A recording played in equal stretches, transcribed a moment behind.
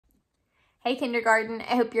Hey kindergarten,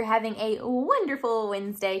 I hope you're having a wonderful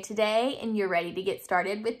Wednesday today and you're ready to get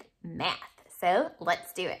started with math. So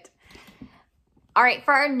let's do it. All right,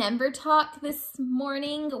 for our number talk this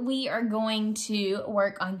morning, we are going to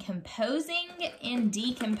work on composing and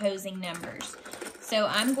decomposing numbers. So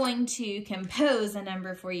I'm going to compose a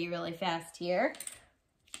number for you really fast here.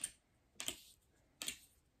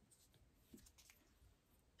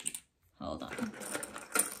 Hold on.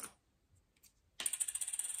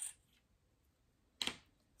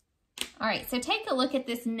 All right, so take a look at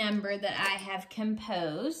this number that I have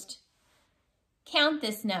composed. Count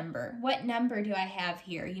this number. What number do I have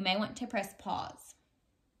here? You may want to press pause.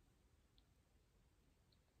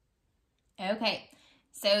 Okay,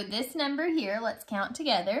 so this number here, let's count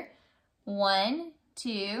together. 1,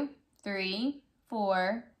 2, 3,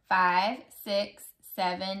 4, 5, 6,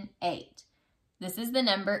 7, 8. This is the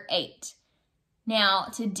number 8. Now,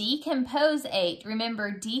 to decompose 8,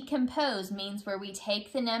 remember decompose means where we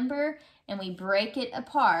take the number and we break it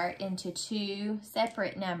apart into two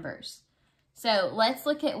separate numbers. So let's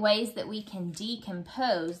look at ways that we can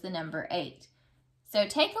decompose the number 8. So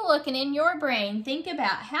take a look and in your brain, think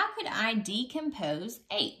about how could I decompose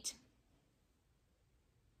 8?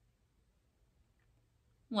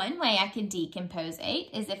 One way I could decompose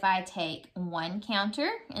 8 is if I take one counter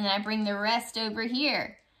and then I bring the rest over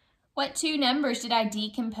here. What two numbers did I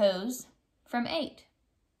decompose from 8?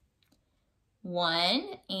 1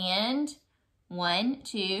 and 1,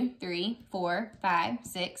 2, 3, 4, 5,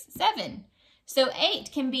 6, 7. So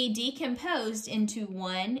 8 can be decomposed into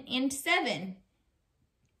 1 and 7.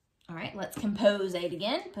 All right, let's compose 8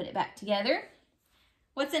 again. Put it back together.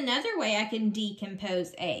 What's another way I can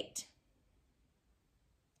decompose 8?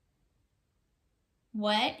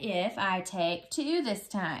 What if I take 2 this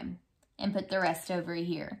time and put the rest over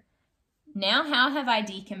here? Now, how have I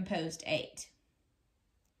decomposed 8?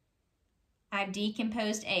 I've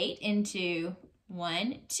decomposed 8 into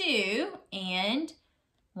 1, 2, and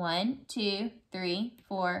 1, 2, 3,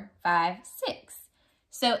 4, 5, 6.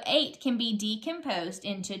 So 8 can be decomposed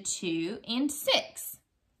into 2 and 6.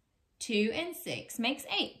 2 and 6 makes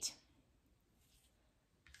 8.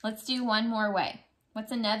 Let's do one more way.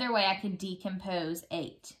 What's another way I could decompose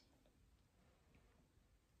 8?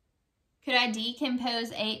 Could I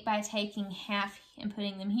decompose 8 by taking half and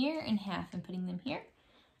putting them here and half and putting them here?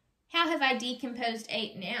 How have I decomposed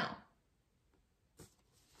 8 now?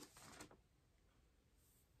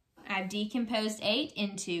 I've decomposed 8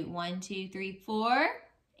 into 1, 2, 3, 4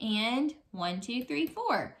 and 1, 2, 3,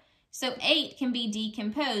 4. So 8 can be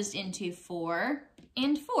decomposed into 4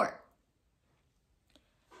 and 4.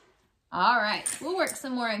 All right, we'll work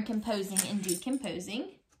some more on composing and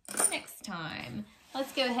decomposing next time.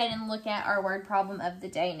 Let's go ahead and look at our word problem of the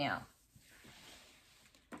day now.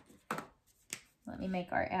 Let me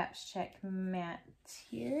make our apps check mat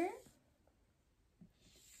here.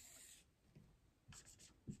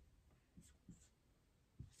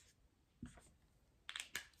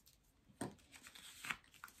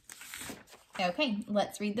 Okay,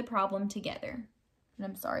 let's read the problem together. And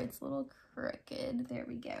I'm sorry, it's a little crooked. There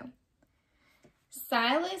we go.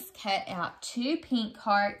 Silas cut out 2 pink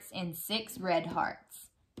hearts and 6 red hearts.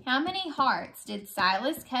 How many hearts did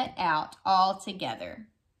Silas cut out all together?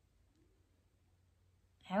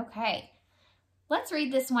 Okay, let's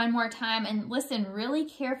read this one more time and listen really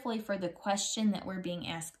carefully for the question that we're being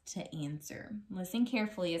asked to answer. Listen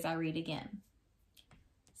carefully as I read again.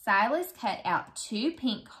 Silas cut out 2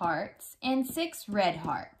 pink hearts and 6 red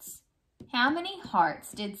hearts. How many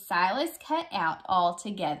hearts did Silas cut out all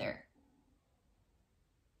together?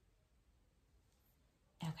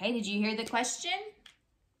 Okay, did you hear the question?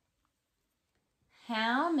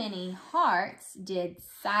 How many hearts did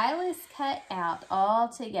Silas cut out all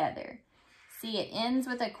together? See, it ends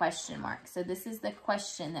with a question mark. So this is the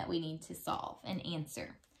question that we need to solve and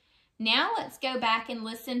answer. Now let's go back and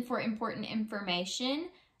listen for important information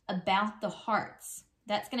about the hearts.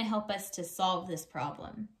 That's going to help us to solve this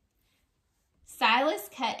problem. Silas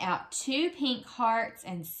cut out 2 pink hearts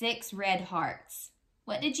and 6 red hearts.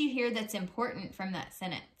 What did you hear that's important from that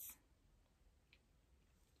sentence?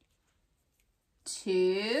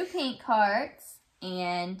 2 pink hearts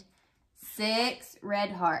and 6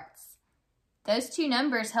 red hearts. Those two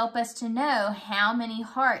numbers help us to know how many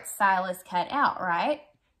hearts Silas cut out, right?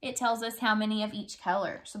 It tells us how many of each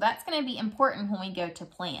color. So that's going to be important when we go to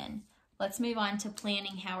plan. Let's move on to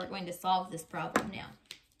planning how we're going to solve this problem now.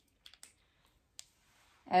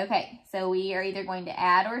 Okay, so we are either going to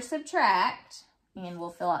add or subtract, and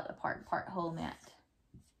we'll fill out the part whole mat.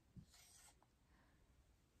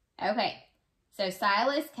 Okay, So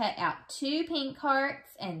Silas cut out 2 pink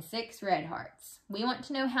hearts and 6 red hearts. We want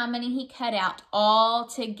to know how many he cut out all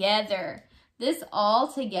together. This all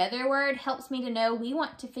together word helps me to know we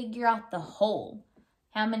want to figure out the whole.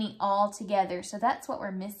 How many all together? So that's what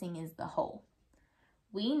we're missing, is the whole.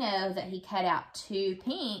 We know that he cut out 2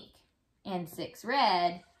 pink and 6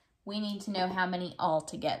 red. We need to know how many all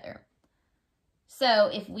together. So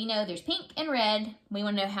if we know there's pink and red, we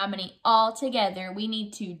want to know how many all together. We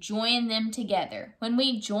need to join them together. When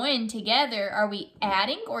we join together, are we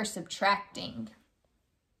adding or subtracting?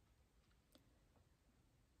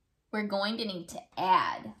 We're going to need to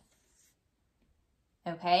add.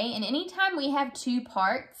 Okay, and anytime we have 2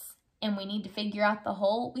 parts and we need to figure out the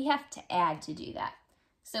whole, we have to add to do that.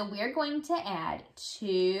 So we're going to add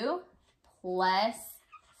 2 plus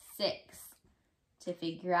 6 to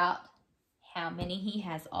figure out how many he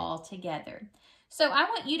has all together. So I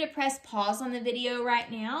want you to press pause on the video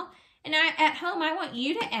right now, and at home I want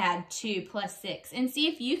you to add 2 plus 6 and see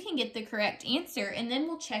if you can get the correct answer, and then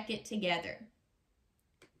we'll check it together.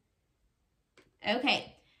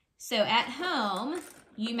 Okay, so at home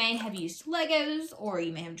you may have used Legos, or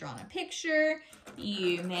you may have drawn a picture,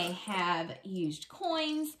 you may have used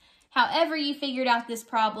coins. However you figured out this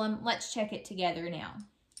problem, let's check it together now.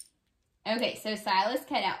 Okay, so Silas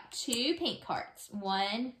cut out 2 pink hearts,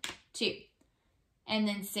 1, 2, and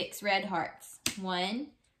then 6 red hearts, 1,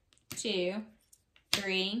 2,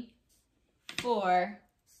 3, 4,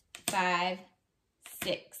 5,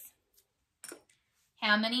 6.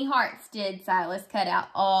 How many hearts did Silas cut out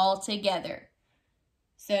all together?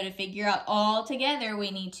 So to figure out all together,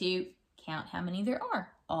 we need to count how many there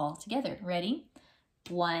are all together. Ready?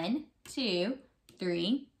 1, 2,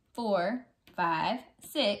 3, 4, 5,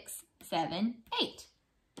 6, 7, 8.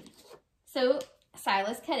 So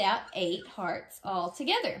Silas cut out 8 hearts all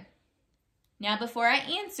together. Now before I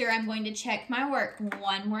answer, I'm going to check my work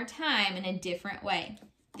one more time in a different way.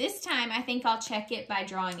 This time I think I'll check it by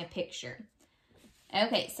drawing a picture.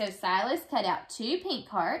 Okay, so Silas cut out 2 pink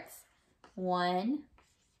hearts, 1,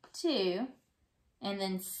 2, and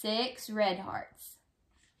then 6 red hearts.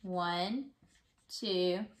 1,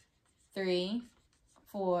 2, 3,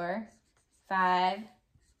 4, 5,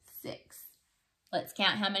 6. Let's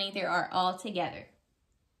count how many there are all together.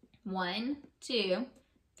 1, 2,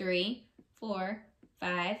 3, 4,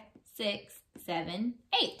 5, 6, 7,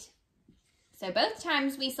 8. So both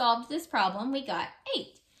times we solved this problem, we got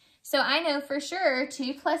 8. So I know for sure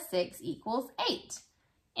 2 plus 6 equals 8.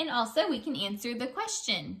 And also we can answer the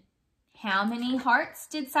question. How many hearts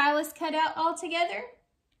did Silas cut out all together?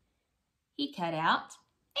 He cut out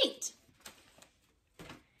 8.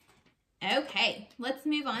 Okay, let's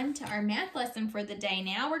move on to our math lesson for the day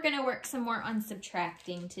now. We're going to work some more on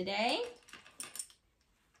subtracting today.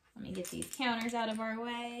 Let me get these counters out of our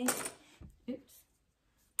way. Oops.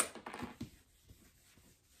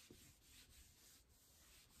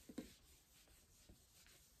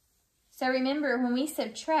 So remember, when we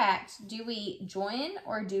subtract, do we join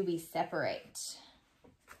or do we separate?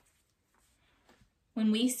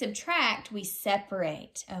 When we subtract, we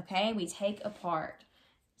separate, okay? We take apart.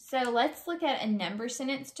 So let's look at a number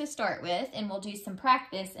sentence to start with, and we'll do some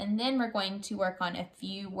practice, and then we're going to work on a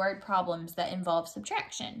few word problems that involve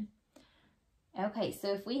subtraction. Okay,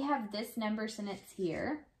 so if we have this number sentence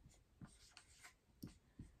here,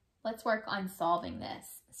 let's work on solving this.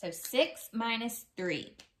 So 6 minus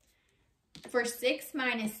 3. For 6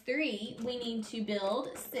 minus 3, we need to build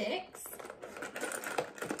 6.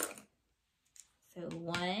 So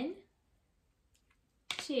 1,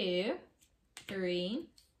 2, 3,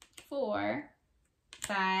 4,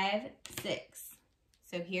 5, 6.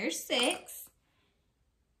 So here's 6.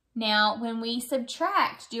 Now, when we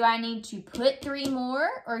subtract, do I need to put 3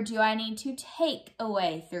 more or do I need to take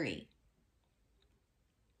away 3?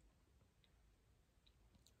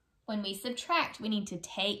 When we subtract, we need to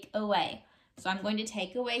take away. So I'm going to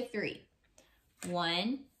take away 3.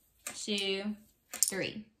 1, 2,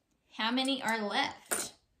 3. How many are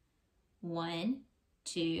left? 1,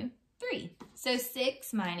 2, 3. So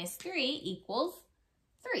 6 minus 3 equals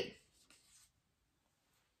 3.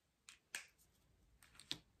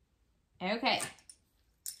 Okay,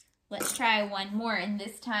 let's try one more, and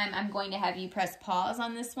this time I'm going to have you press pause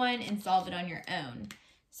on this one and solve it on your own.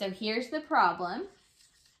 So here's the problem.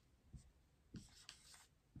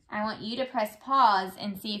 I want you to press pause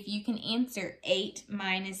and see if you can answer 8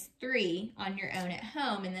 minus 3 on your own at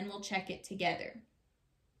home, and then we'll check it together.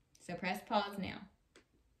 So press pause now.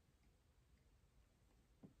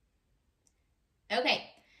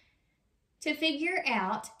 Okay, to figure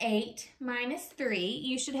out 8 minus 3,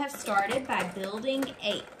 you should have started by building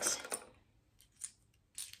 8.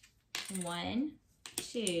 1,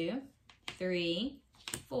 2, 3,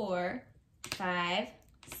 4, 5,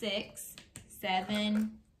 6,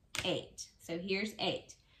 7, 8. So here's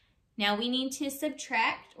 8. Now we need to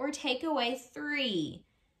subtract or take away 3.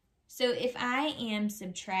 So if I am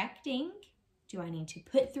subtracting, do I need to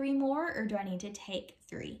put 3 more or do I need to take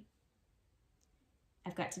 3?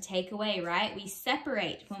 I've got to take away, right? We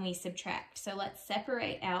separate when we subtract. So let's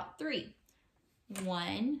separate out 3.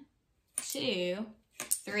 1, 2,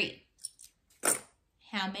 3.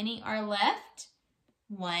 How many are left?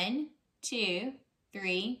 1, 2,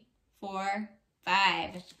 3, 4,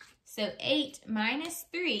 5. So 8 minus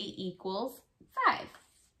 3 equals 5.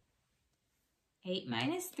 8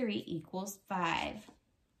 minus 3 equals 5.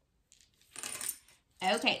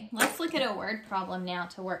 Okay, let's look at a word problem now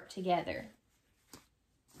to work together.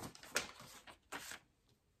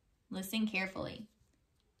 Listen carefully.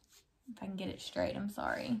 If I can get it straight, I'm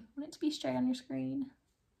sorry. I want it to be straight on your screen.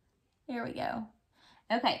 There we go.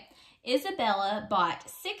 Okay, Isabella bought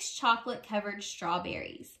 6 chocolate-covered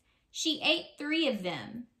strawberries. She ate 3 of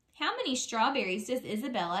them. How many strawberries does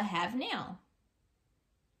Isabella have now?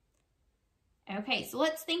 Okay, so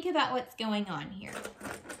let's think about what's going on here.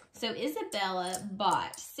 So Isabella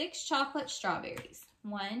bought 6 chocolate strawberries.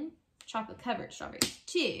 1, chocolate-covered strawberries.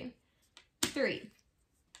 2, 3,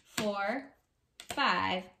 4,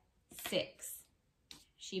 5, 6.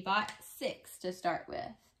 She bought 6 to start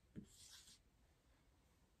with.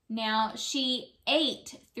 Now, she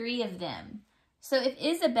ate 3 of them. So if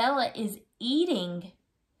Isabella is eating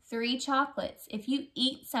 3 chocolates, if you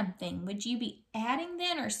eat something, would you be adding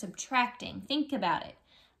then or subtracting? Think about it.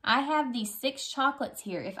 I have these 6 chocolates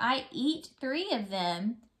here. If I eat 3 of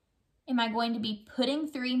them, am I going to be putting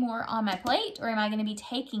 3 more on my plate or am I going to be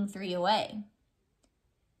taking 3 away?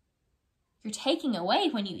 You're taking away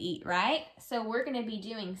when you eat, right? So we're going to be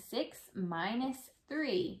doing 6 minus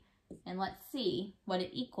 3. And let's see what it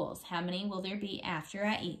equals. How many will there be after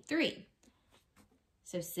I eat 3?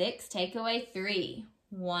 So 6, take away 3.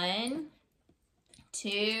 1,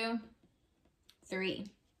 2, 3.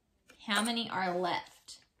 How many are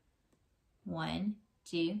left? 1,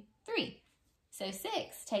 2, 3. So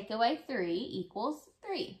 6, take away 3 equals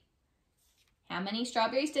 3. How many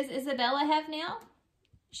strawberries does Isabella have now?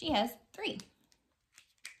 She has 3.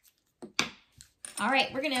 All right,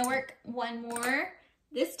 we're going to work one more.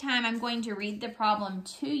 This time I'm going to read the problem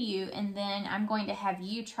to you and then I'm going to have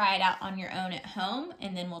you try it out on your own at home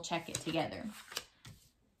and then we'll check it together.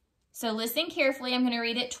 So listen carefully. I'm going to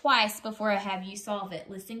read it twice before I have you solve it.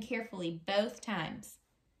 Listen carefully both times.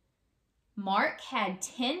 Mark had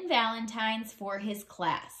 10 Valentines for his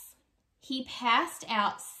class. He passed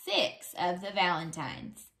out 6 of the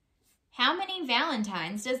Valentines. How many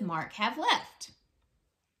Valentines does Mark have left?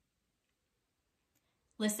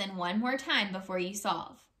 Listen one more time before you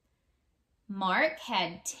solve. Mark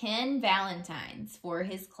had 10 Valentines for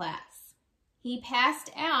his class. He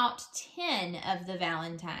passed out 10 of the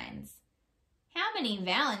Valentines. How many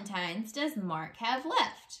Valentines does Mark have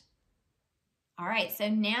left? All right, so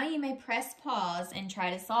now you may press pause and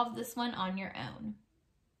try to solve this one on your own.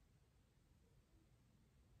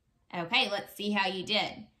 Okay, let's see how you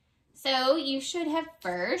did. So you should have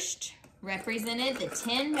first represented the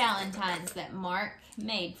 10 Valentines that Mark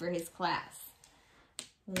made for his class.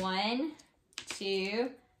 1, 2,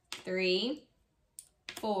 3,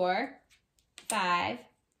 4, 5,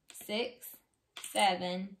 6,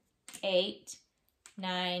 7, 8,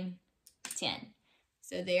 9, 10.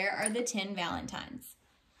 So there are the 10 Valentines.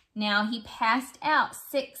 Now he passed out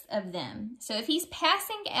 6 of them. So if he's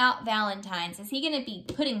passing out Valentines, is he going to be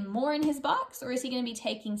putting more in his box or is he going to be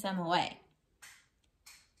taking some away?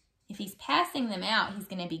 If he's passing them out, he's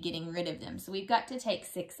going to be getting rid of them. So we've got to take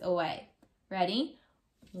 6 away. Ready?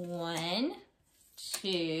 1,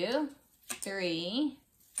 2, 3,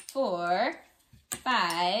 4,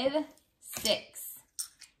 5, 6.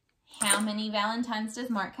 How many Valentines does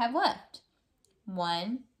Mark have left?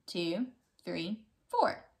 1, 2, 3,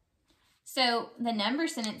 4. So the number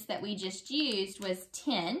sentence that we just used was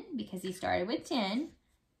 10 because he started with 10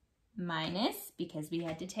 minus, because we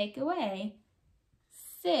had to take away,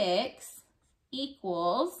 6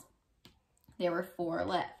 equals, there were 4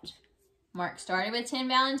 left. Mark started with 10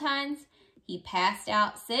 Valentines. He passed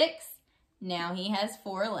out 6. Now he has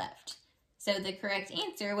 4 left. So the correct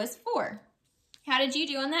answer was 4. How did you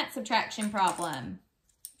do on that subtraction problem?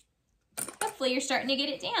 Hopefully you're starting to get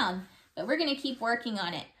it down, but we're going to keep working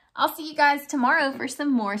on it. I'll see you guys tomorrow for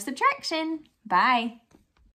some more subtraction. Bye.